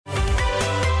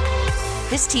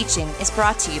This teaching is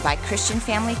brought to you by Christian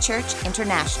Family Church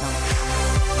International.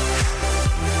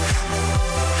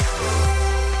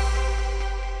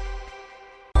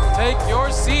 Take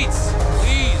your seats,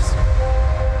 please.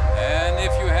 And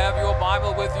if you have your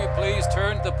Bible with you, please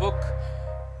turn to the book.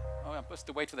 Oh, I'm supposed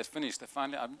to wait till they finish. They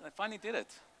finally did it.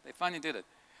 They finally did it.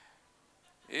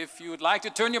 If you would like to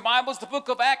turn your Bibles to the book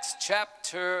of Acts,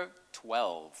 chapter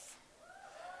 12.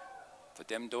 Für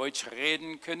dem Deutsch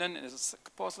reden können, es ist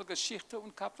Apostelgeschichte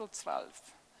und Kapitel 12.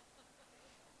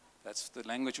 That's the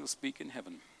language we'll speak in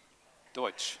heaven.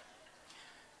 Deutsch.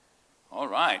 All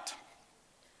right.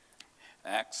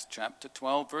 Acts chapter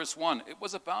 12, verse 1. It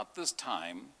was about this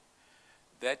time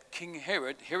that King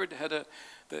Herod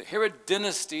the Herod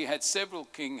dynasty had several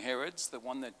King Herods. The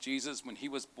one that Jesus, when he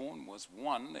was born, was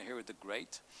one, the Herod the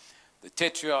Great. The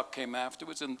Tetrarch came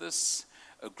afterwards, and this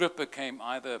Agrippa came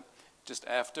either just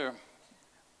after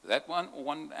that one or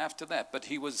one after that. But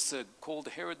he was called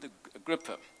Herod the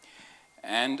Agrippa,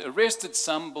 and arrested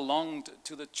some belonged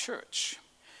to the church,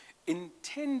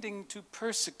 intending to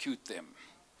persecute them.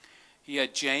 He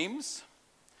had James,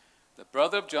 the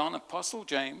brother of John, Apostle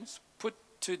James, put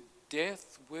to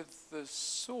death with the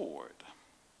sword.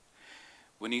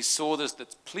 When he saw this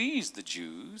that pleased the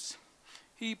Jews,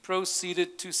 he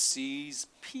proceeded to seize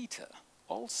Peter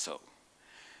also.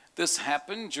 This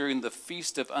happened during the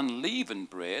feast of unleavened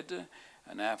bread,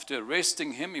 and after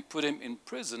arresting him, he put him in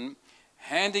prison,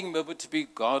 handing him over to be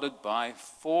guarded by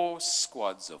 4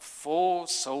 squads of 4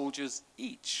 soldiers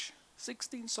each,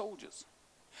 16 soldiers.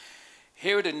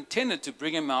 Herod intended to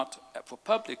bring him out for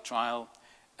public trial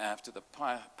after the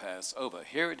Passover.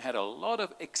 Herod had a lot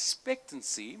of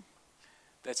expectancy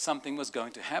that something was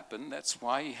going to happen. That's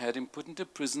why he had him put into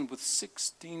prison with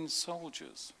 16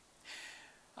 soldiers.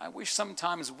 I wish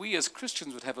sometimes we as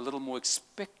Christians would have a little more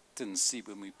expectancy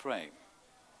when we pray.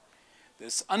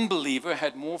 This unbeliever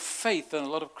had more faith than a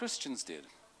lot of Christians did.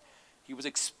 He was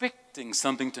expecting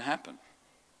something to happen.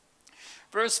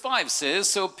 Verse 5 says,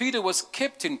 so Peter was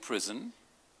kept in prison,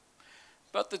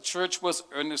 but the church was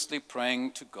earnestly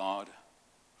praying to God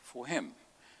for him.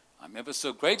 I'm ever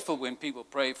so grateful when people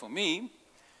pray for me,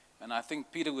 and I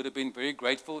think Peter would have been very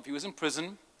grateful if he was in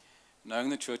prison, knowing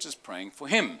the church is praying for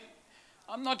him.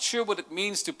 I'm not sure what it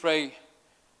means to pray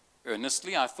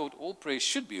earnestly. I thought all prayers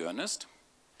should be earnest,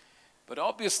 but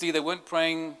obviously they weren't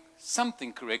praying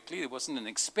something correctly. There wasn't an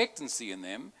expectancy in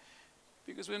them,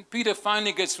 because when Peter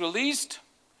finally gets released,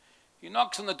 he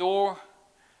knocks on the door,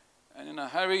 and in a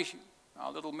hurry,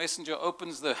 our little messenger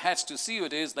opens the hatch to see who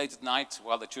it is late at night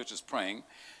while the church is praying,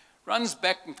 runs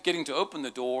back and getting to open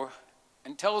the door,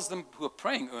 and tells them who are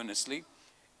praying earnestly,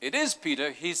 it is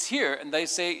Peter, he's here, and they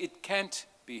say it can't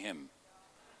be him.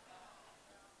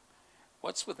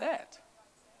 What's with that?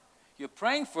 You're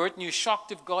praying for it, and you're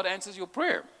shocked if God answers your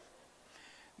prayer.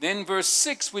 Then verse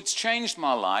 6, which changed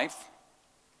my life.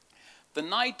 The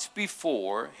night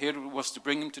before Herod was to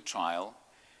bring him to trial,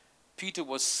 Peter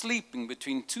was sleeping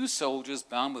between 2 soldiers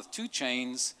bound with 2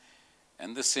 chains,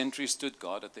 and the sentry stood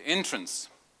guard at the entrance.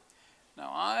 Now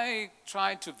I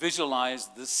tried to visualize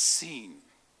this scene.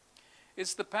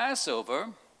 It's the Passover.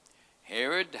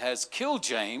 Herod has killed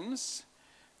James,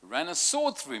 ran a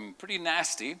sword through him, pretty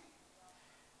nasty.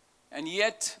 And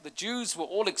yet the Jews were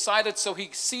all excited, so he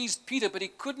seized Peter, but he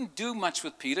couldn't do much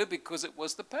with Peter because it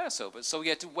was the Passover. So he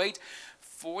had to wait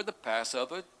for the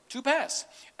Passover to pass.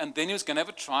 And then he was going to have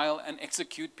a trial and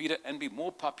execute Peter and be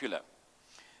more popular.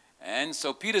 And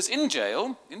so Peter's in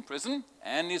jail, in prison,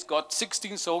 and he's got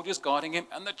 16 soldiers guarding him,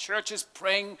 and the church is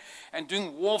praying and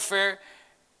doing warfare,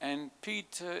 and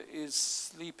Peter is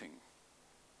sleeping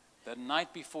the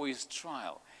night before his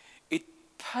trial. It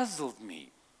puzzled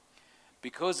me,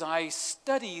 because I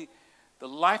study the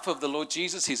life of the Lord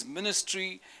Jesus, his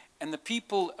ministry, and the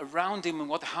people around him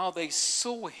and how they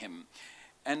saw him.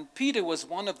 And Peter was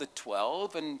one of the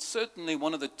 12, and certainly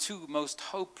one of the 2 most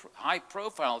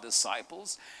high-profile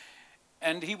disciples.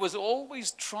 And he was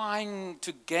always trying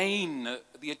to gain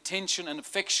the attention and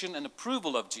affection and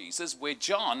approval of Jesus, where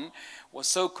John was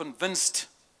so convinced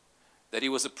that he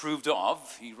was approved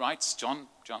of. He writes, John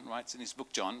writes in his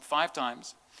book, John, 5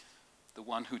 times, the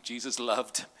one who Jesus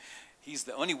loved. He's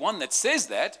the only one that says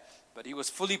that, but he was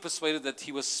fully persuaded that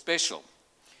he was special.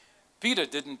 Peter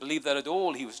didn't believe that at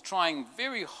all. He was trying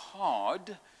very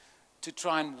hard to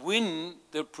try and win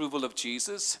the approval of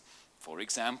Jesus. For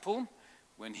example,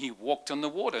 when he walked on the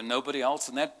water, nobody else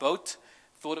in that boat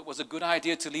thought it was a good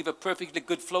idea to leave a perfectly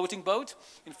good floating boat.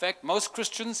 In fact, most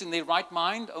Christians in their right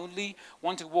mind only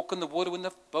want to walk on the water when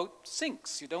the boat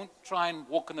sinks. You don't try and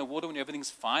walk on the water when everything's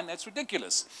fine. That's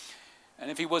ridiculous. And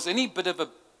if he was any bit of a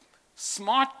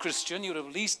smart Christian, he would have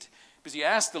at least Because he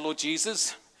asked the Lord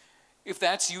Jesus, if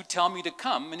that's you, tell me to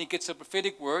come. And he gets a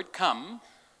prophetic word, come.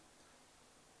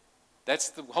 That's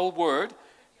the whole word.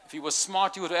 If he was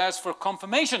smart, he would have asked for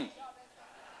confirmation.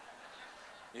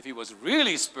 If he was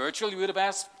really spiritual, he would have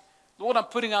asked, Lord, I'm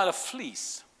putting out a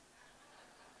fleece.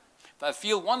 If I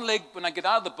feel one leg when I get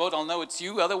out of the boat, I'll know it's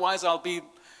you. Otherwise, I'll be a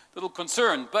little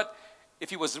concerned. But if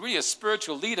he was really a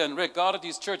spiritual leader and regarded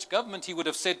his church government, he would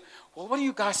have said, well, what do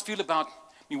you guys feel about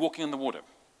me walking in the water?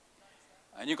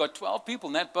 And you got 12 people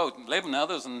in that boat, and 11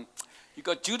 others, and you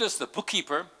got Judas, the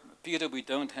bookkeeper. Peter, we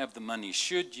don't have the money.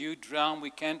 Should you drown, we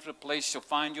can't replace or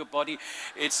find your body.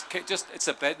 It's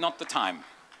a bad, not the time.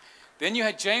 Then you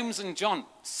had James and John,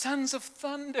 sons of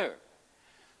thunder.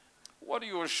 What are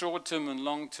your short-term and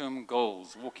long-term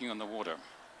goals walking on the water?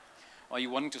 Are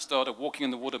you wanting to start a walking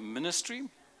on the water ministry?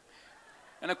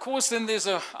 And of course, then there's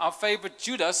our favorite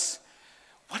Judas.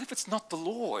 What if it's not the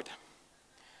Lord?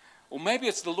 Or maybe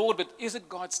it's the Lord, but is it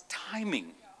God's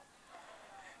timing?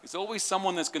 There's always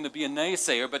someone that's going to be a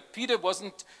naysayer, but Peter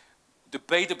wasn't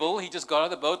debatable. He just got out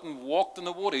of the boat and walked on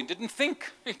the water. He didn't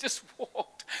think. He just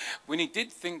walked. When he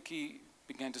did think, he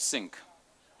began to sink.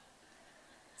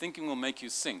 Thinking will make you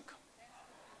sink.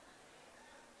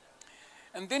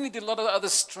 And then he did a lot of other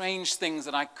strange things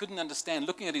that I couldn't understand.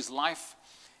 Looking at his life,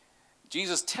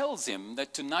 Jesus tells him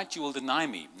that tonight you will deny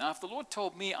me. Now, if the Lord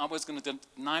told me I was going to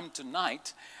deny him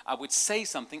tonight, I would say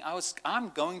something. I'm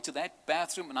going to that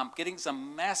bathroom and I'm getting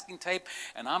some masking tape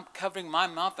and I'm covering my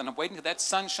mouth and I'm waiting for that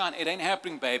sunshine. It ain't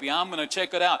happening, baby. I'm going to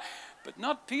check it out. But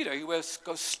not Peter. He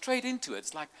goes straight into it.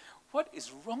 It's like, what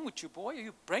is wrong with you, boy? Are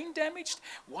you brain damaged?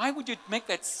 Why would you make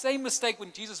that same mistake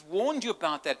when Jesus warned you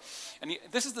about that? And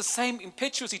this is the same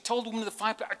impetuous. He told the woman at the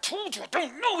fireplace, I told you, I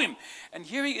don't know him. And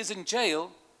here he is in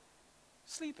jail,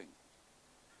 sleeping.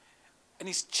 And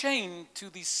he's chained to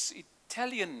these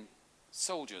Italian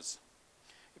soldiers.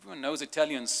 Everyone knows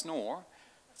Italians snore.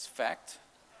 That's fact.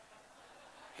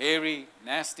 Hairy,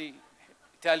 nasty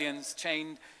Italians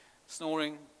chained,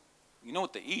 snoring. You know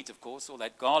what they eat, of course, all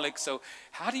that garlic. So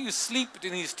how do you sleep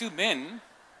between these two men?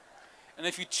 And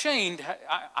if you're chained,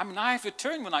 I have to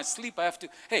turn when I sleep. I have to,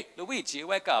 hey, Luigi,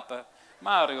 wake up.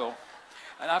 Mario.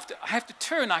 And I have to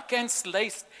turn. I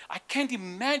can't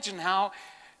imagine how,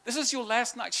 this is your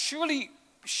last night.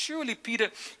 Surely, Peter,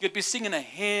 you'd be singing a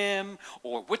hymn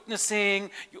or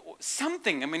witnessing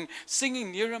something. I mean,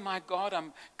 singing Nearer My God,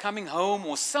 I'm Coming Home,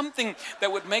 or something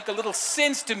that would make a little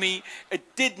sense to me.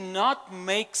 It did not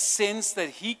make sense that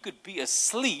he could be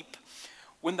asleep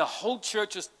when the whole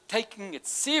church is taking it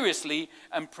seriously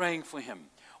and praying for him.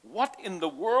 What in the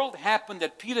world happened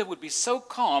that Peter would be so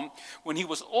calm when he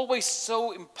was always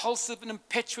so impulsive and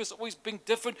impetuous, always being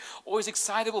different, always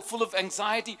excitable, full of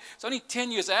anxiety? It's only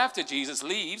 10 years after Jesus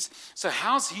leaves, so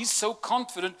how's he so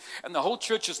confident and the whole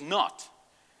church is not?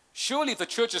 Surely if the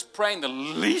church is praying, the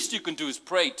least you can do is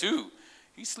pray too.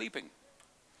 He's sleeping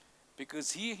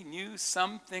because he knew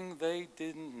something they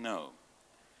didn't know.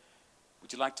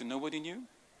 Would you like to know what he knew?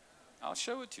 I'll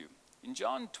show it to you. In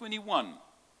John 21,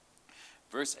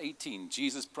 Verse 18,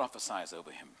 Jesus prophesies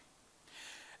over him.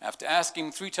 After asking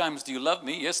him 3 times, do you love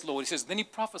me? Yes, Lord. He says, then he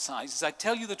prophesies. He says, I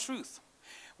tell you the truth.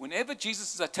 Whenever Jesus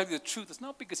says, I tell you the truth, it's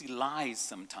not because he lies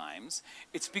sometimes.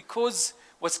 It's because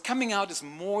what's coming out is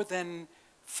more than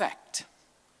fact.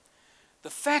 The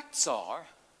facts are,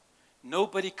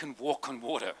 nobody can walk on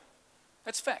water.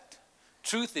 That's fact.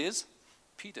 Truth is,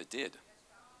 Peter did.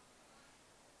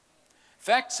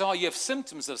 Facts are, you have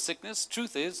symptoms of sickness.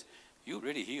 Truth is, you're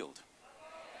already healed.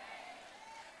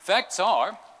 Facts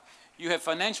are, you have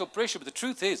financial pressure, but the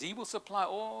truth is, he will supply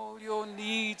all your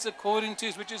needs according to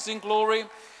his riches in glory.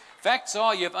 Facts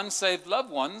are, you have unsaved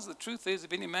loved ones. The truth is,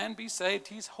 if any man be saved,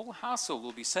 his whole household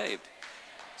will be saved.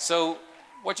 So,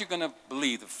 what you're going to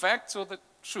believe, the facts or the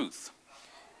truth?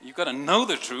 You've got to know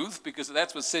the truth because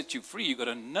that's what sets you free. You've got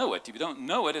to know it. If you don't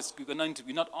know it, you're going to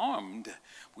be not armed.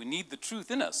 We need the truth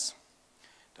in us.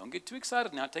 Don't get too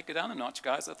excited now. Take it down a notch,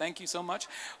 guys. So thank you so much.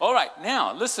 All right,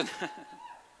 now, listen.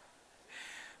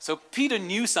 So Peter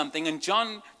knew something. In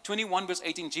John 21, verse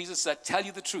 18, Jesus said, tell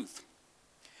you the truth.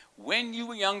 When you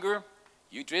were younger,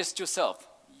 you dressed yourself.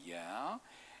 Yeah.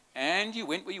 And you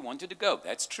went where you wanted to go.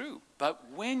 That's true. But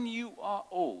when you are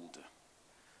old,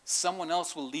 someone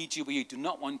else will lead you where you do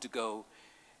not want to go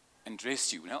and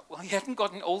dress you. Now, well, he hadn't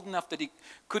gotten old enough that he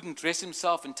couldn't dress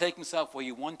himself and take himself where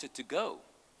he wanted to go.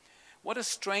 What a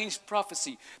strange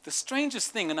prophecy. The strangest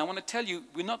thing, and I want to tell you,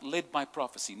 we're not led by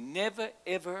prophecy. Never,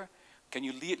 ever can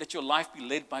you let your life be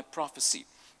led by prophecy.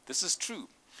 This is true.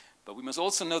 But we must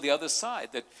also know the other side,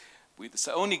 that it's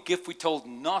the only gift we're told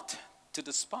not to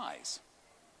despise.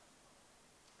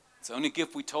 It's the only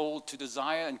gift we're told to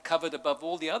desire and covet above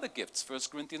all the other gifts. 1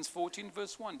 Corinthians 14,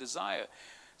 verse 1, desire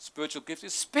spiritual gifts,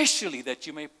 especially that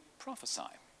you may prophesy.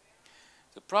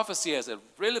 So prophecy has a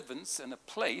relevance and a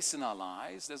place in our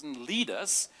lives. It doesn't lead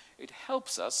us. It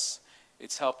helps us.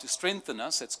 It's helped to strengthen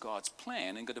us. It's God's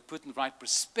plan. And got to put in the right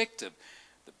perspective.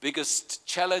 The biggest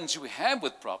challenge we have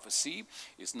with prophecy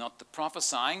is not the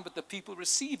prophesying, but the people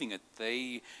receiving it.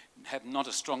 They have not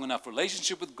a strong enough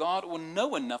relationship with God or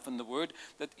know enough in the Word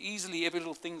that easily every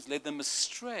little thing's led them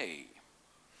astray.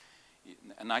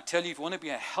 And I tell you, if you want to be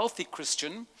a healthy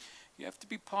Christian, you have to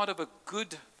be part of a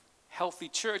good, healthy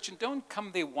church. And don't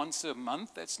come there once a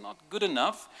month. That's not good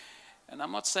enough. And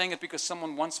I'm not saying it because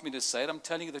someone wants me to say it. I'm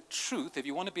telling you the truth. If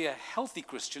you want to be a healthy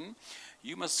Christian,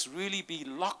 you must really be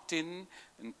locked in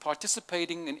and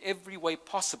participating in every way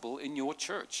possible in your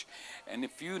church. And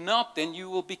if you're not, then you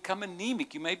will become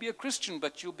anemic. You may be a Christian,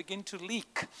 but you'll begin to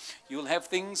leak. You'll have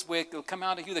things where it'll come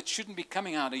out of you that shouldn't be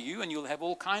coming out of you, and you'll have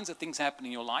all kinds of things happen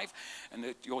in your life. And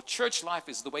that your church life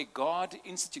is the way God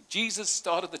instituted. Jesus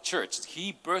started the church.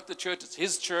 He birthed the church. It's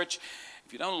his church.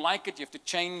 If you don't like it, you have to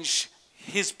change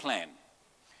his plan.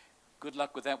 Good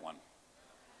luck with that one.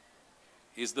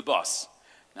 He's the boss.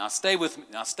 Now stay with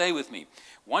me.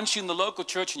 Once you're in the local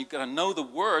church and you've got to know the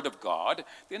Word of God,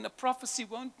 then the prophecy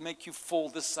won't make you fall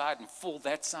this side and fall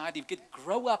that side. You get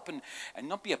grow up and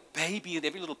not be a baby at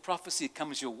every little prophecy that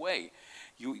comes your way.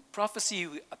 Prophecy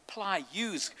you apply,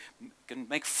 use, can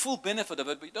make full benefit of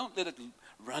it, but you don't let it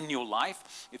run your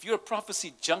life. If you're a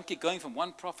prophecy junkie going from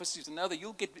one prophecy to another,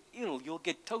 you'll get ill. You'll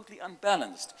get totally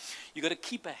unbalanced. You've got to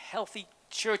keep a healthy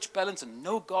church balance and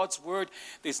know God's word.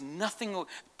 There's nothing,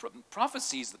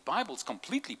 prophecies, the Bible's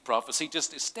completely prophecy,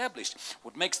 just established.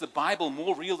 What makes the Bible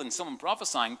more real than someone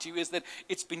prophesying to you is that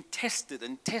it's been tested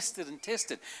and tested and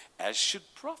tested, as should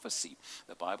prophecy.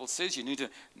 The Bible says you need to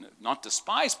not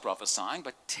despise prophesying,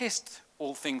 but test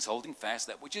all things, holding fast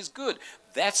that which is good.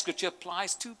 That scripture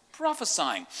applies to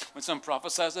prophesying. When someone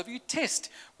prophesies over you, test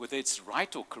whether it's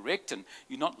right or correct, and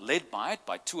you're not led by it.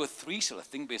 By 2 or 3 shall a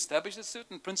thing be established. There's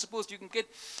certain principles you can get.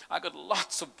 I've got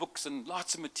lots of books and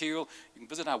lots of material. You can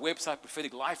visit our website,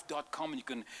 propheticlife.com, and you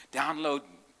can download,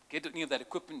 get any of that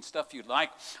equipment and stuff you like.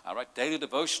 I write daily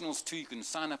devotionals too. You can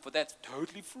sign up for that. It's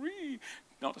totally free.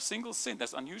 Not a single cent.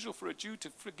 That's unusual for a Jew to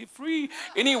give free.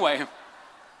 Anyway.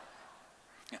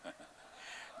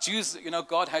 Jews,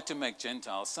 God had to make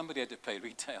Gentiles. Somebody had to pay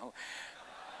retail.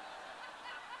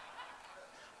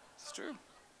 It's true.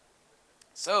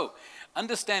 So,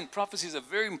 understand prophecy is a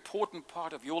very important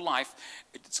part of your life.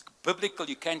 It's biblical.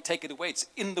 You can't take it away. It's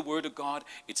in the Word of God.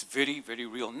 It's very, very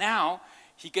real. Now,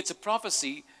 he gets a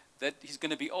prophecy that he's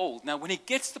going to be old. Now, when he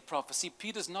gets the prophecy,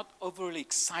 Peter's not overly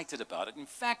excited about it. In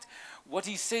fact, what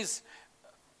he says,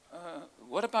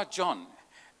 what about John?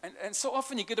 And so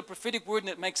often you get a prophetic word and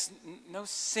it makes no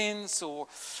sense, or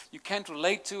you can't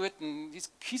relate to it, and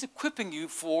he's equipping you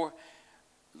for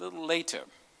a little later.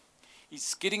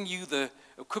 He's getting you the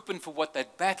equipment for what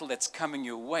that battle that's coming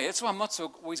your way. That's why I'm not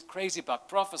so always crazy about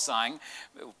prophesying,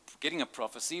 getting a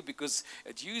prophecy, because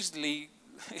it usually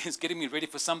is getting me ready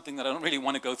for something that I don't really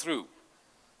want to go through.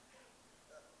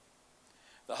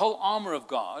 The whole armor of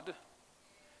God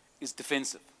is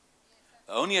defensive.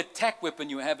 The only attack weapon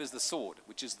you have is the sword,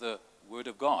 which is the Word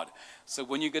of God. So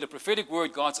when you get a prophetic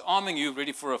word, God's arming you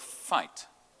ready for a fight.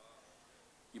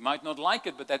 You might not like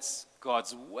it, but that's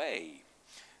God's way.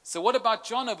 So what about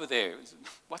John over there?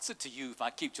 What's it to you if I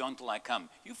keep John till I come?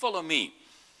 You follow me.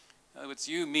 It's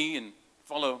you, me, and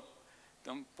follow.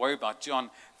 Don't worry about John.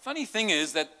 Funny thing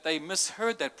is that they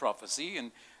misheard that prophecy,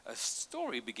 and a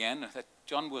story began that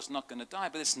John was not going to die,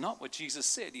 but it's not what Jesus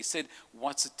said. He said,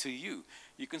 what's it to you?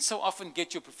 You can so often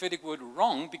get your prophetic word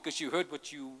wrong because you heard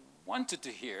what you wanted to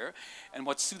hear and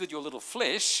what suited your little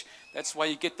flesh. That's why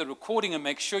you get the recording and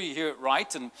make sure you hear it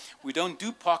right. And we don't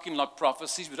do parking lot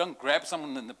prophecies. We don't grab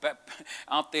someone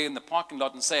out there in the parking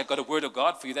lot and say, I've got a word of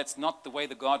God for you. That's not the way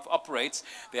the God operates.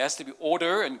 There has to be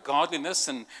order and godliness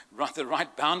and the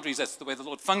right boundaries. That's the way the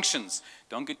Lord functions.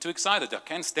 Don't get too excited. I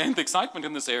can't stand the excitement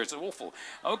in this area. It's awful.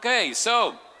 Okay,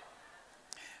 so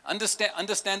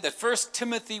Understand that 1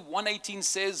 Timothy 1:18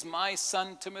 says, my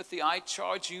son Timothy, I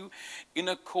charge you in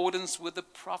accordance with the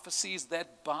prophecies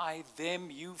that by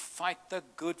them you fight the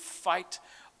good fight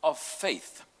of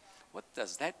faith. What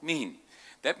does that mean?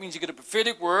 That means you get a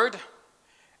prophetic word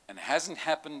and it hasn't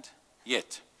happened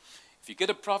yet. If you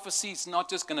get a prophecy, it's not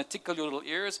just going to tickle your little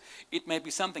ears. It may be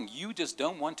something you just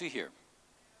don't want to hear.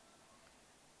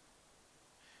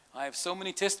 I have so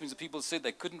many testimonies of people who said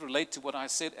they couldn't relate to what I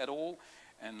said at all.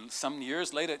 And some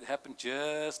years later, it happened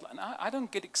just like, and I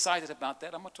don't get excited about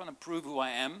that. I'm not trying to prove who I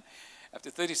am.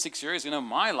 After 36 years,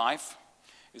 my life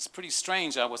It's pretty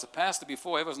strange. I was a pastor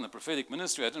before. I was in the prophetic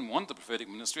ministry. I didn't want the prophetic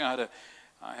ministry. I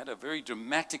had a very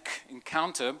dramatic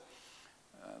encounter.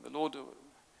 The Lord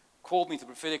called me to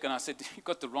prophetic, and I said, "You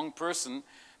got the wrong person,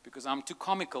 because I'm too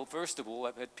comical, first of all.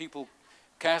 I've had people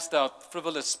cast out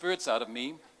frivolous spirits out of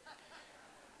me.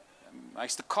 I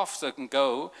used to cough so it can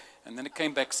go, and then it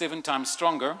came back 7 times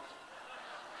stronger.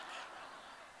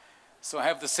 So I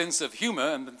have the sense of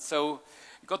humor, and so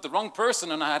you got the wrong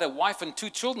person." And I had a wife and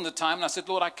 2 children at the time, and I said,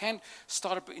 "Lord, I can't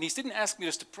start." And he didn't ask me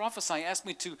just to prophesy. He asked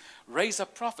me to raise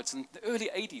up prophets in the early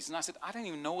 80s. And I said, "I don't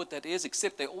even know what that is,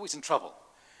 except they're always in trouble.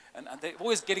 And they're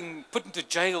always getting put into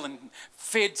jail and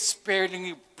fed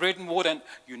sparingly bread and water." And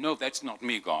you know that's not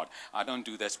me, God. I don't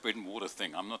do that bread and water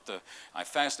thing. I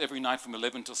fast every night from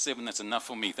 11 till 7. That's enough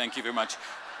for me. Thank you very much.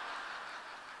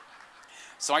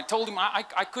 So I told him I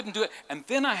couldn't do it. And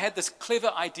then I had this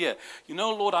clever idea. "You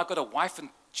know, Lord, I've got a wife and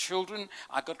children.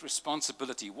 I've got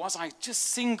responsibility. Was I just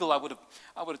single, I would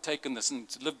have taken this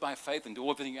and lived by faith and do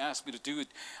everything you asked me to do.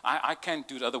 I can't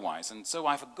do it otherwise." And so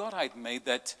I forgot I'd made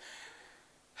that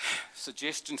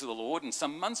suggestion to the Lord, and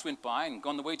some months went by, and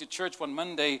gone the way to church one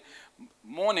Monday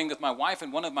morning with my wife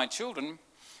and one of my children,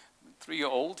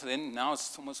 3-year-old, then now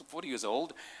it's almost 40 years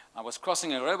old. I was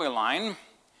crossing a railway line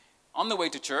on the way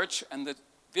to church, and the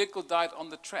vehicle died on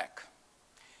the track.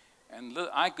 And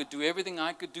I could do everything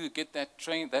I could do to get that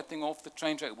thing off the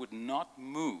train track. It would not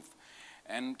move.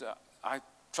 And I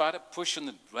tried to push, and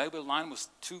the railway line was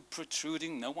too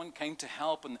protruding. No one came to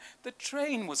help, and the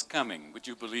train was coming, would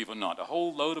you believe or not, a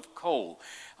whole load of coal.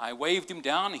 I waved him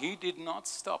down. He did not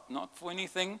stop, not for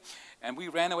anything. And we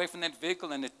ran away from that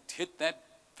vehicle, and it hit that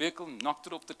vehicle, knocked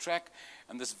it off the track.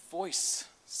 And this voice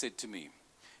said to me,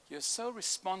 "You're so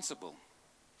responsible.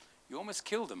 You almost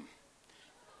killed him.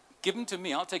 Give them to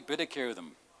me. I'll take better care of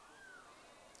them."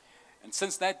 And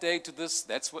since that day to this,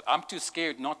 that's what I'm too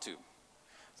scared not to.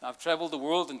 So I've traveled the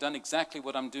world and done exactly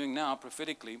what I'm doing now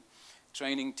prophetically,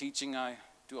 training, teaching. I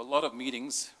do a lot of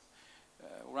meetings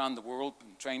around the world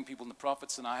and train people in the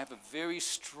prophets, and I have a very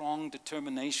strong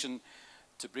determination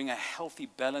to bring a healthy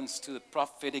balance to the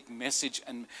prophetic message.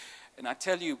 And I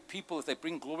tell you, people, if they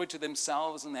bring glory to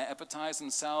themselves and they advertise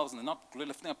themselves and they're not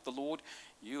lifting up the Lord,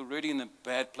 you're already in a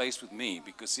bad place with me,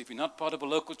 because if you're not part of a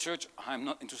local church, I'm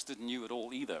not interested in you at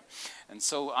all either. And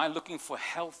so I'm looking for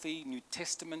healthy, New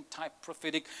Testament type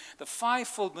prophetic. The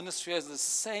fivefold ministry has the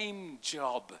same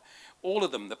job. All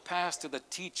of them, the pastor, the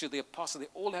teacher, the apostle, they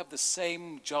all have the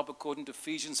same job according to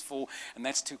Ephesians 4, and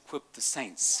that's to equip the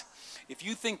saints. If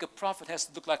you think a prophet has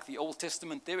to look like the Old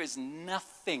Testament, there is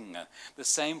nothing the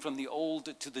same from the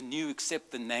Old to the New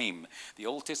except the name. The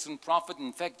Old Testament prophet,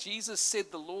 in fact, Jesus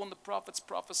said the law and the prophets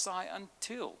prophesy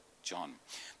until John.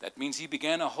 That means he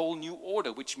began a whole new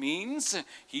order, which means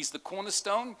he's the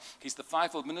cornerstone, he's the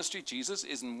fivefold ministry, Jesus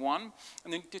isn't one.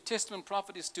 And the New Testament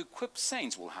prophet is to equip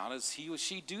saints. Well, how does he or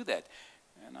she do that?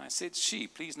 And I said she.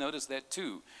 Please notice that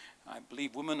too. I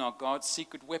believe women are God's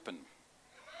secret weapon.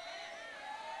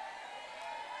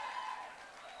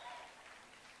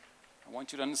 I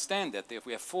want you to understand that if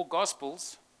we have 4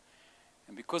 Gospels,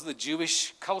 and because of the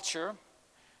Jewish culture,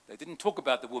 they didn't talk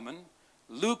about the woman.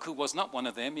 Luke, who was not one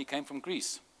of them, he came from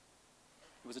Greece.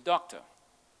 He was a doctor.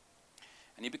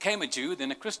 And he became a Jew,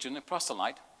 then a Christian, a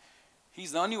proselyte.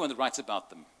 He's the only one that writes about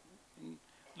them. In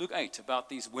Luke 8, about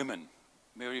these women,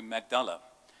 Mary Magdala.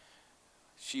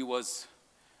 She was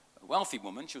a wealthy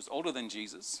woman. She was older than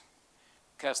Jesus.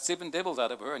 Cast 7 devils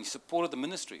out of her, and he supported the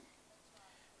ministry.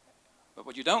 But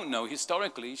what you don't know,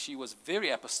 historically, she was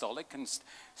very apostolic and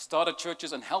started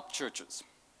churches and helped churches.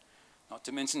 Not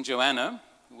to mention Joanna,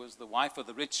 who was the wife of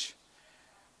the rich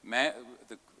man,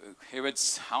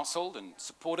 Herod's household, and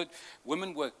supported.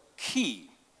 Women were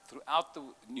key throughout the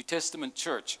New Testament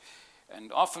church.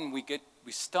 And often we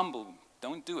stumble.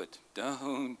 Don't do it.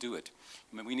 Don't do it.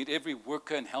 I mean, we need every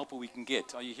worker and helper we can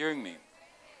get. Are you hearing me?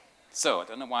 So I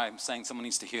don't know why I'm saying someone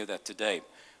needs to hear that today.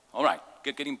 All right,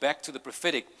 getting back to the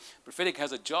prophetic. Prophetic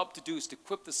has a job to do, is to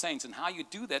equip the saints. And how you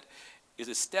do that is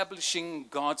establishing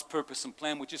God's purpose and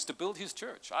plan, which is to build his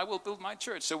church. I will build my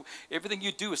church. So everything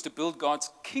you do is to build God's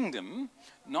kingdom,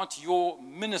 not your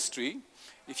ministry.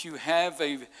 If you have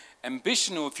an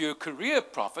ambition, or if you're a career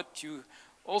prophet, you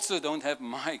also don't have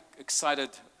my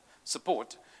excited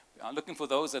support. I'm looking for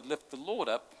those that lift the Lord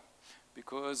up,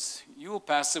 because you will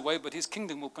pass away, but his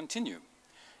kingdom will continue.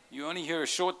 You're only here a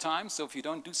short time, so if you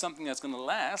don't do something that's going to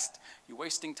last, you're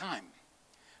wasting time.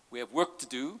 We have work to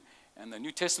do, and the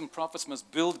New Testament prophets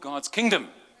must build God's kingdom,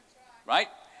 right?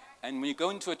 And when you go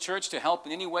into a church to help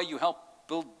in any way, you help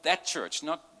build that church,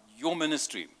 not your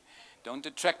ministry. Don't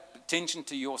attract attention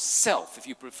to yourself. If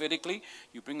you prophetically,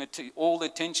 you bring all the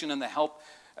attention and the help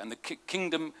and the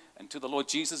kingdom and to the Lord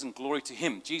Jesus and glory to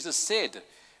him. Jesus said,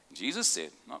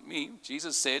 not me,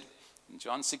 Jesus said in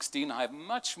John 16, I have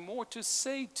much more to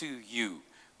say to you,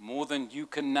 more than you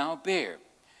can now bear.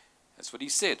 That's what he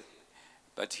said.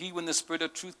 But he, when the Spirit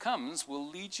of truth comes, will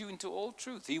lead you into all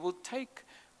truth. He will take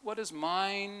what is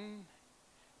mine,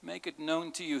 make it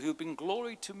known to you. He'll bring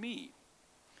glory to me.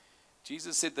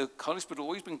 Jesus said the Holy Spirit will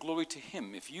always bring glory to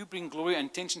him. If you bring glory and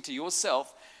attention to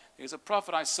yourself, there's a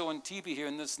prophet I saw on TV here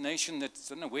in this nation that I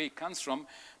don't know where he comes from,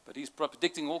 but he's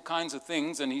predicting all kinds of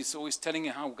things, and he's always telling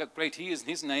you how great he is in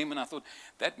his name. And I thought,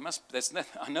 that's not,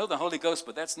 I know the Holy Ghost,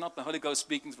 but that's not the Holy Ghost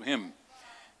speaking through him.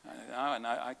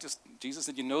 Jesus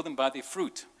said, you know them by their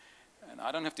fruit. And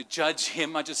I don't have to judge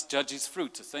him, I just judge his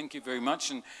fruit. So thank you very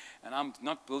much. And I'm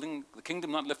not building the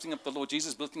kingdom, not lifting up the Lord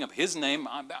Jesus, building up his name.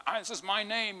 This is my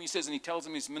name, he says, and he tells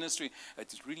him his ministry.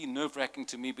 It's really nerve-wracking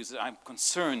to me because I'm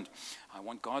concerned. I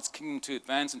want God's kingdom to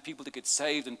advance and people to get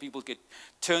saved and people to get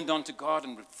turned on to God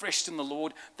and refreshed in the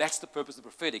Lord. That's the purpose of the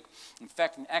prophetic. In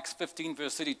fact, in Acts 15,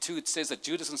 verse 32, it says that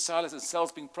Judas and Silas,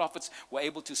 themselves being prophets, were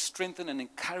able to strengthen and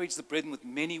encourage the brethren with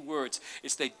many words.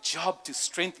 It's their job to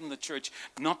strengthen the church,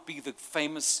 not be the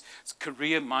famous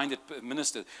career-minded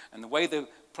minister. And the way the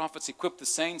prophets equip the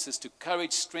saints is to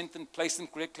encourage, strengthen, place them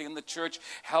correctly in the church,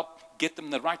 help get them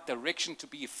in the right direction to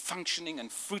be functioning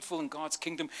and fruitful in God's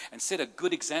kingdom, and set a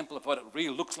good example of what it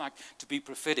really looks like to be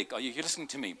prophetic. Are you listening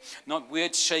to me? Not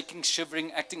weird, shaking,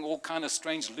 shivering, acting all kind of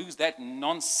strange. Lose that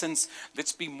nonsense.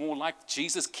 Let's be more like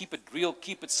Jesus. Keep it real,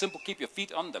 keep it simple, keep your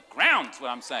feet on the ground, is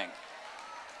what I'm saying.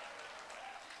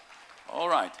 All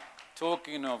right.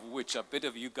 Talking of which, a bit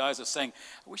of you guys are saying,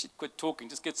 we should quit talking,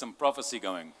 just get some prophecy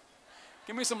going.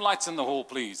 Give me some lights in the hall,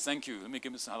 please. Thank you. Let me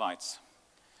give me some lights.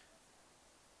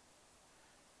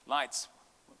 Lights.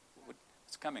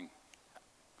 It's coming.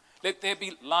 Let there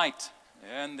be light.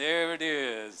 And there it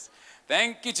is.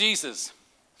 Thank you, Jesus.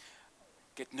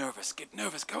 Get nervous.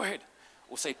 Go ahead.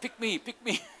 Or say, pick me.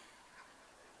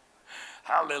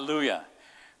 Hallelujah.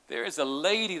 There is a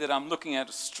lady that I'm looking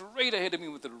at straight ahead of me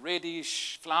with a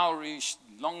reddish, flowery,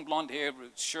 long blonde hair,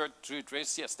 shirt,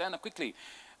 dress. Yeah, stand up quickly.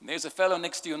 And there's a fellow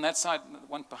next to you on that side,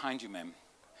 one behind you, ma'am.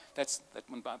 That's that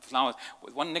one by flowers.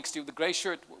 One next to you, the gray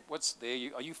shirt. What's there?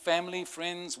 Are you family,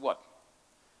 friends? What?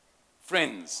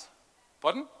 Friends.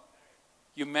 Pardon?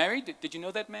 You married? Did you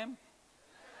know that, ma'am?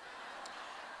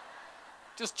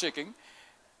 Just checking.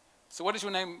 So what is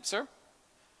your name, sir?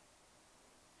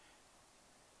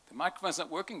 The microphone's not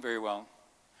working very well.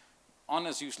 On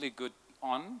is usually good.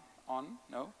 On,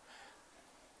 no.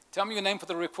 Tell me your name for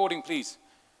the recording, please.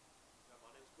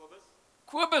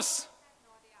 Kobus.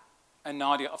 En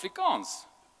Nadia, Afrikaans.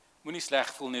 Moenie sleg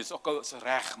voel nie, is ook is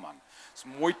reg man. Dis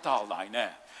mooi taal daai,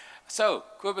 né? So,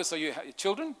 Kobus, are you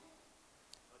children?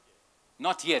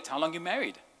 Not yet. How long are you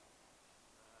married?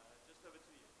 Just over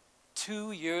 2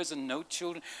 years. 2 years and no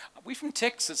children. We're from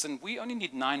Texas and we only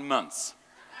need 9 months.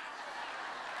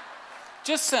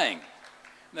 Just saying.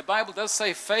 And the Bible does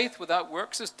say faith without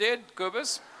works is dead,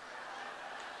 Kobus.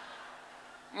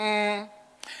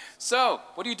 So,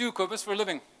 what do you do, Kobus, for a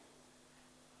living?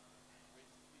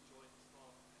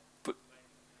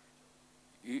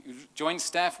 You join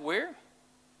staff where?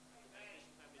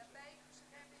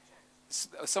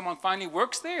 Someone finally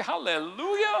works there?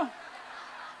 Hallelujah.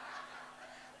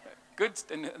 Good.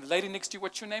 And the lady next to you,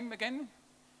 what's your name again?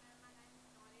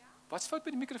 Wat's fout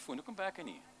met die mikrofoon? Hoekom werk hy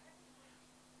nie?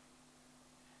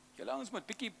 Julle ons moet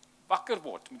bietjie wakker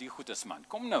word met die goedes man.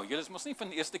 Kom nou, julle is mos nie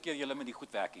van die eerste keer julle met die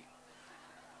goed werk nie.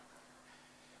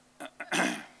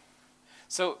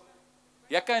 So,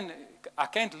 I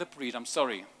can't lip read, I'm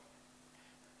sorry.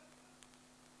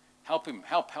 Help him,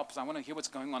 help. I want to hear what's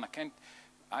going on. I can't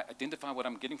identify what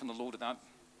I'm getting from the Lord without.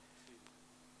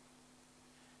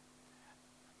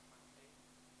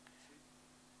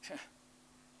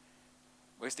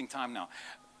 Wasting time now.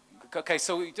 Okay,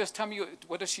 so just tell me,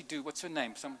 what does she do? What's her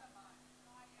name?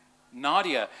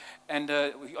 Nadia. And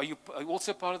are you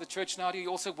also part of the church, Nadia? You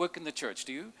also work in the church,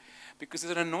 do you? Because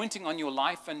there's an anointing on your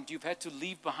life and you've had to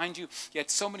leave behind you. You had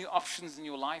so many options in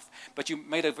your life, but you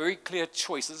made a very clear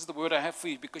choice. This is the word I have for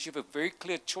you, because you have a very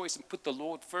clear choice and put the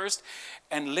Lord first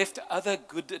and left other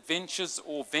good adventures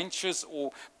or ventures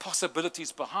or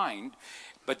possibilities behind,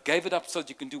 but gave it up so that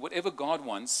you can do whatever God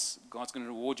wants. God's going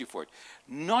to reward you for it.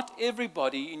 Not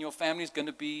everybody in your family is going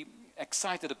to be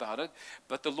excited about it,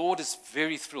 but the Lord is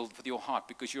very thrilled with your heart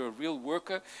because you're a real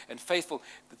worker and faithful.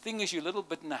 The thing is, you're a little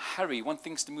bit in a hurry. You want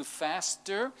things to move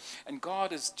faster, and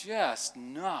God is just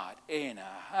not in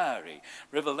a hurry.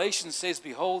 Revelation says,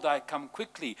 behold, I come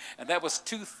quickly, and that was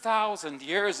 2,000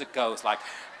 years ago. It's like,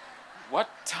 what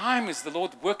time is the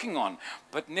Lord working on?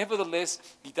 But nevertheless,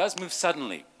 he does move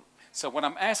suddenly. So what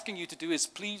I'm asking you to do is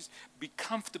please be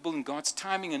comfortable in God's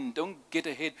timing and don't get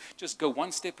ahead. Just go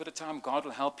one step at a time. God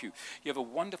will help you. You have a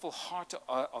wonderful heart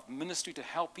of ministry to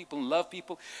help people and love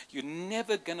people. You're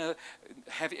never going to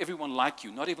have everyone like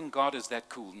you. Not even God is that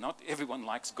cool. Not everyone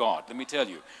likes God, let me tell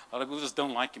you. A lot of people just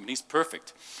don't like him, and he's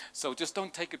perfect. So just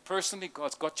don't take it personally.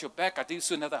 God's got your back. I do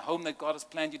see another home that God has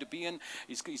planned you to be in.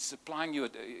 He's supplying you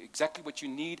exactly what you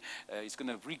need. He's going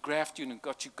to regraft you and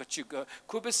got you.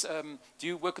 Kobus, do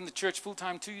you work in the church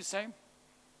full-time too, you say?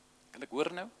 Kan ek hoor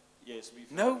nou? Yes,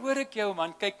 we've Nou hoor ek jou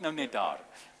man, kyk nou net daar.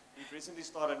 we've recently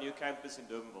started a new campus in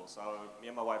Durbanville, so me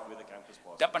and my wife were the campus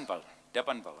pastors.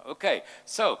 Durbanville. Okay,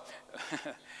 so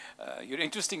you're an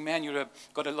interesting man. You've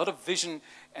got a lot of vision,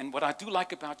 and what I do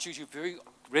like about you is you're very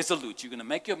resolute. You're going to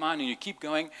make your mind and you keep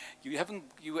going.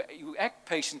 You act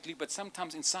patiently, but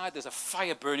sometimes inside there's a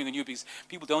fire burning in you because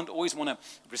people don't always want to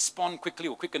respond quickly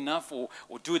or quick enough or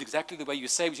do it exactly the way you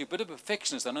say. You're a bit of a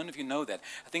perfectionist. I don't know if you know that.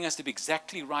 I think it has to be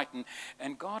exactly right.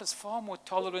 And God is far more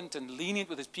tolerant and lenient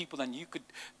with his people than you could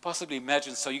possibly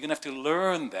imagine. So you're going to have to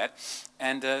learn that.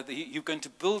 And you're going to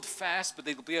build fast, but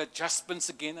there'll be adjustments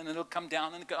again, and it'll come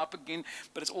down and go up again.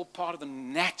 But it's all part of the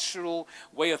natural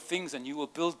way of things, and you will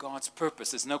build God's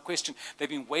purpose. There's no question. They've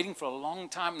been waiting for a long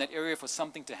time in that area for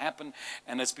something to happen,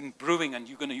 and it's been brewing, and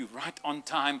you're right on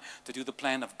time to do the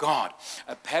plan of God.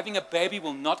 Having a baby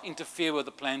will not interfere with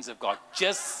the plans of God.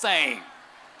 Just saying.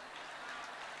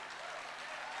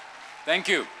 Thank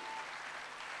you.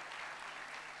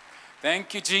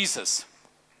 Thank you, Jesus.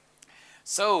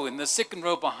 So, in the second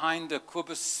row behind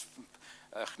Kobus,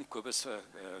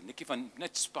 Nikki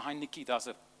net behind Nikki, there's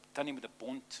a tannie with a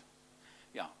bond.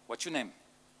 Yeah, what's your name?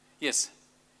 Yes.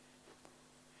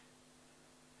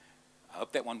 I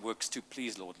hope that one works too.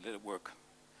 Please, Lord, let it work.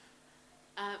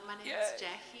 My name is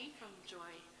Jackie from Joy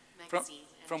Magazine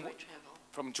and Joy Travel.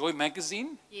 From Joy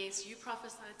Magazine? Yes, you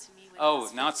prophesied to me when I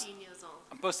was 15 years old.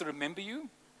 I'm supposed to remember you?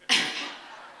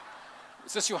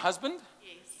 Is this your husband?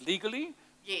 Yes. Legally?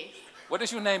 Yes. What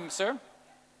is your name, sir?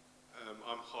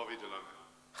 I'm Harvey DeLange.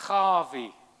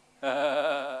 Harvey.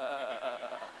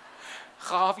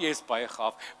 Harvey is baie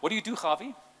gaaf. What do you do,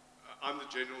 Harvey? I'm the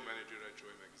general manager at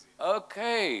Joy Magazine.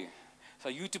 Okay. So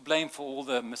you to blame for all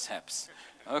the mishaps.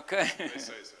 Okay. They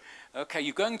say so. Okay,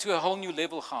 you're going to a whole new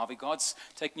level, Harvey. God's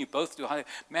taking you both to a higher.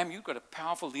 Ma'am, you've got a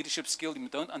powerful leadership skill. You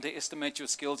don't underestimate your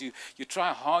skills. You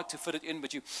try hard to fit it in,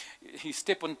 but you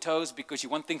step on toes because you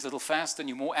want things a little faster and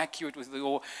you're more accurate with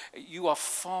you are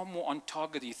far more on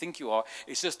target than you think you are.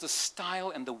 It's just the style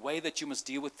and the way that you must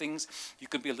deal with things. You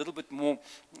can be a little bit more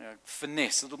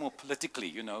finesse, a little more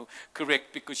politically,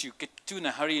 correct, because you get too in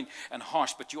a hurry and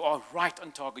harsh, but you are right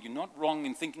on target. You're not wrong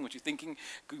in thinking what you're thinking.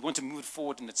 You want to move it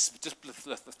forward, and it's just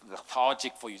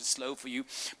lethargic for you, slow for you.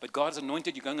 But God has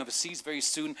anointed you going overseas very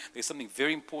soon. There's something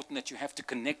very important that you have to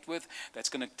connect with that's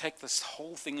going to take this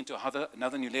whole thing into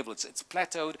another new level. It's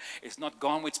plateaued. It's not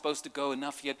gone where it's supposed to go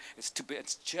enough yet. It's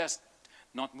just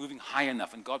not moving high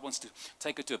enough. And God wants to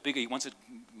take it to a bigger. He wants to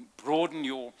broaden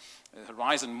your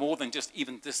horizon more than just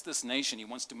even this nation. He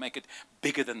wants to make it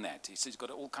bigger than that. He says he's got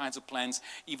all kinds of plans,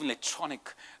 even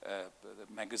electronic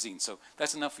magazines. So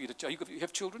that's enough for you to tell. You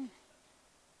have children?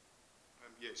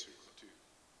 Yes, we've got two.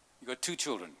 You've got 2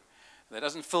 children. That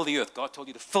doesn't fill the earth. God told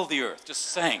you to fill the earth. Just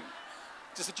saying.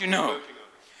 Just that you know. Working on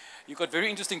it. You've got very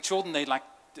interesting children. They're like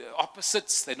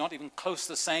opposites. They're not even close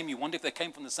to the same. You wonder if they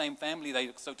came from the same family. They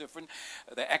look so different.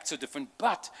 They act so different.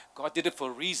 But God did it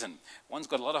for a reason. One's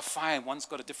got a lot of fire and one's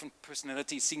got a different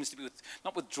personality. Seems to be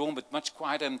not withdrawn, but much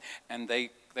quieter. And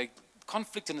they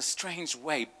conflict in a strange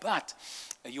way. But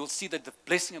you'll see that the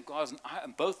blessing of God is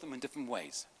on both of them in different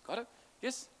ways. Got it?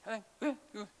 Yes?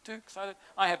 You're too excited.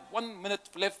 I have 1 minute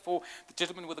left for the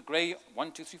gentleman with the gray,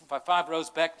 1, 2, 3, 4, 5 rows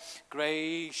back.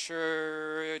 Gray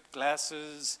shirt,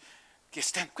 glasses. Yes,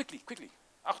 stand quickly.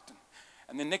 Achten.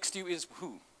 And then next to you is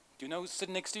who? Do you know who's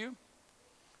sitting next to you?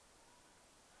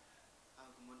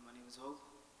 Good morning, my name is Hope.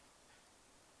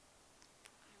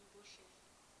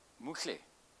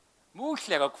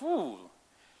 Muhle, cool.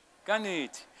 Kan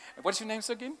niet. What's your name,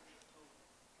 sir, again?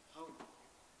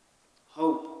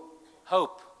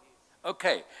 Hope.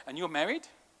 Okay. And you're married?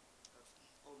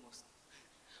 Almost.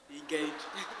 We engaged.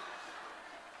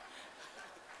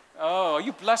 Oh, are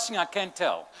you blushing? I can't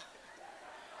tell.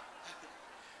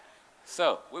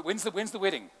 So, when's the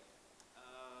wedding?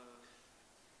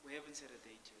 We haven't set a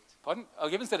date yet. Pardon? Oh,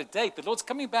 you haven't set a date. The Lord's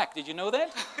coming back. Did you know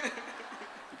that?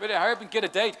 You better hurry up and get a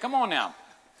date. Come on now.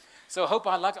 So, Hope,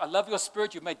 I love your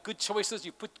spirit. You made good choices.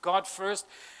 You put God first.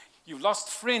 You've lost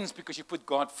friends because you put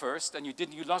God first, and you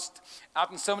lost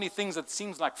out in so many things that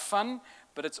seems like fun,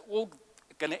 but it's all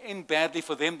going to end badly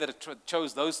for them that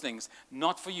chose those things,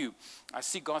 not for you. I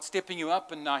see God stepping you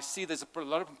up, and I see there's a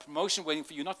lot of promotion waiting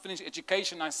for you. Not finished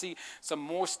education. I see some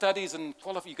more studies, and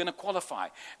you're going to qualify,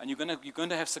 and you're going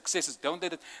to have successes. Don't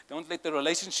let the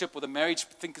relationship or the marriage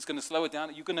think it's going to slow it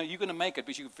down. You're going to make it,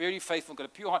 because you're very faithful, got a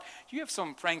pure heart. You have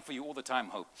someone praying for you all the time,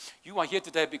 Hope. You are here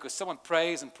today because someone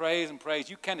prays and prays and prays.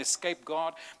 You can't escape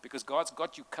God, because God's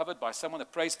got you covered by someone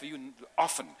that prays for you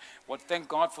often. Well, thank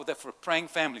God for that, for praying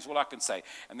families. All I can say.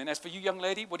 And then as for you, young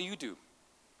lady, what do you do? I'm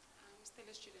still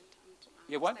a student.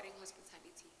 Yeah, what? Studying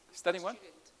hospitality. Studying what?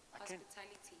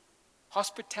 Hospitality.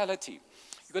 Hospitality.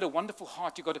 You've got a wonderful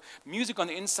heart. You've got music on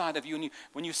the inside of you. And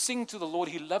when you sing to the Lord,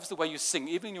 He loves the way you sing.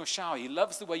 Even in your shower, He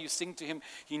loves the way you sing to Him.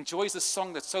 He enjoys the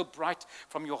song that's so bright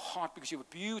from your heart, because you have a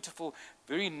beautiful,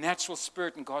 very natural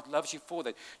spirit, and God loves you for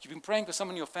that. You've been praying for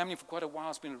someone in your family for quite a while.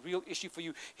 It's been a real issue for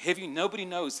you. Heavy. Nobody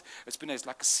knows. It's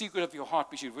like a secret of your heart,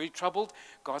 because you're very troubled.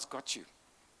 God's got you.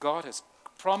 God has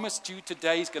promised you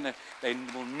today they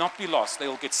will not be lost. They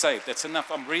will get saved. That's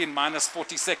enough. I'm reading minus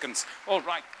 40 seconds. All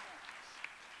right.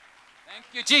 Thank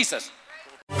you, Jesus.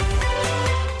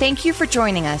 Thank you for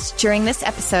joining us during this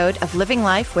episode of Living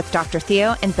Life with Dr.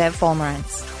 Theo and Bev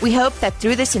Wolmarans. We hope that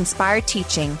through this inspired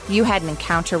teaching, you had an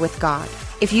encounter with God.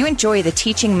 If you enjoy the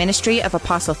teaching ministry of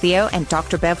Apostle Theo and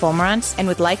Dr. Bev Wolmarans and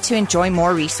would like to enjoy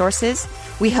more resources,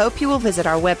 we hope you will visit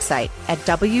our website at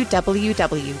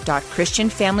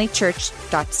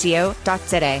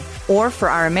www.christianfamilychurch.co.za, or for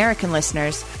our American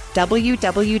listeners,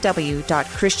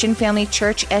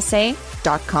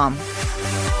 www.christianfamilychurchsa.com.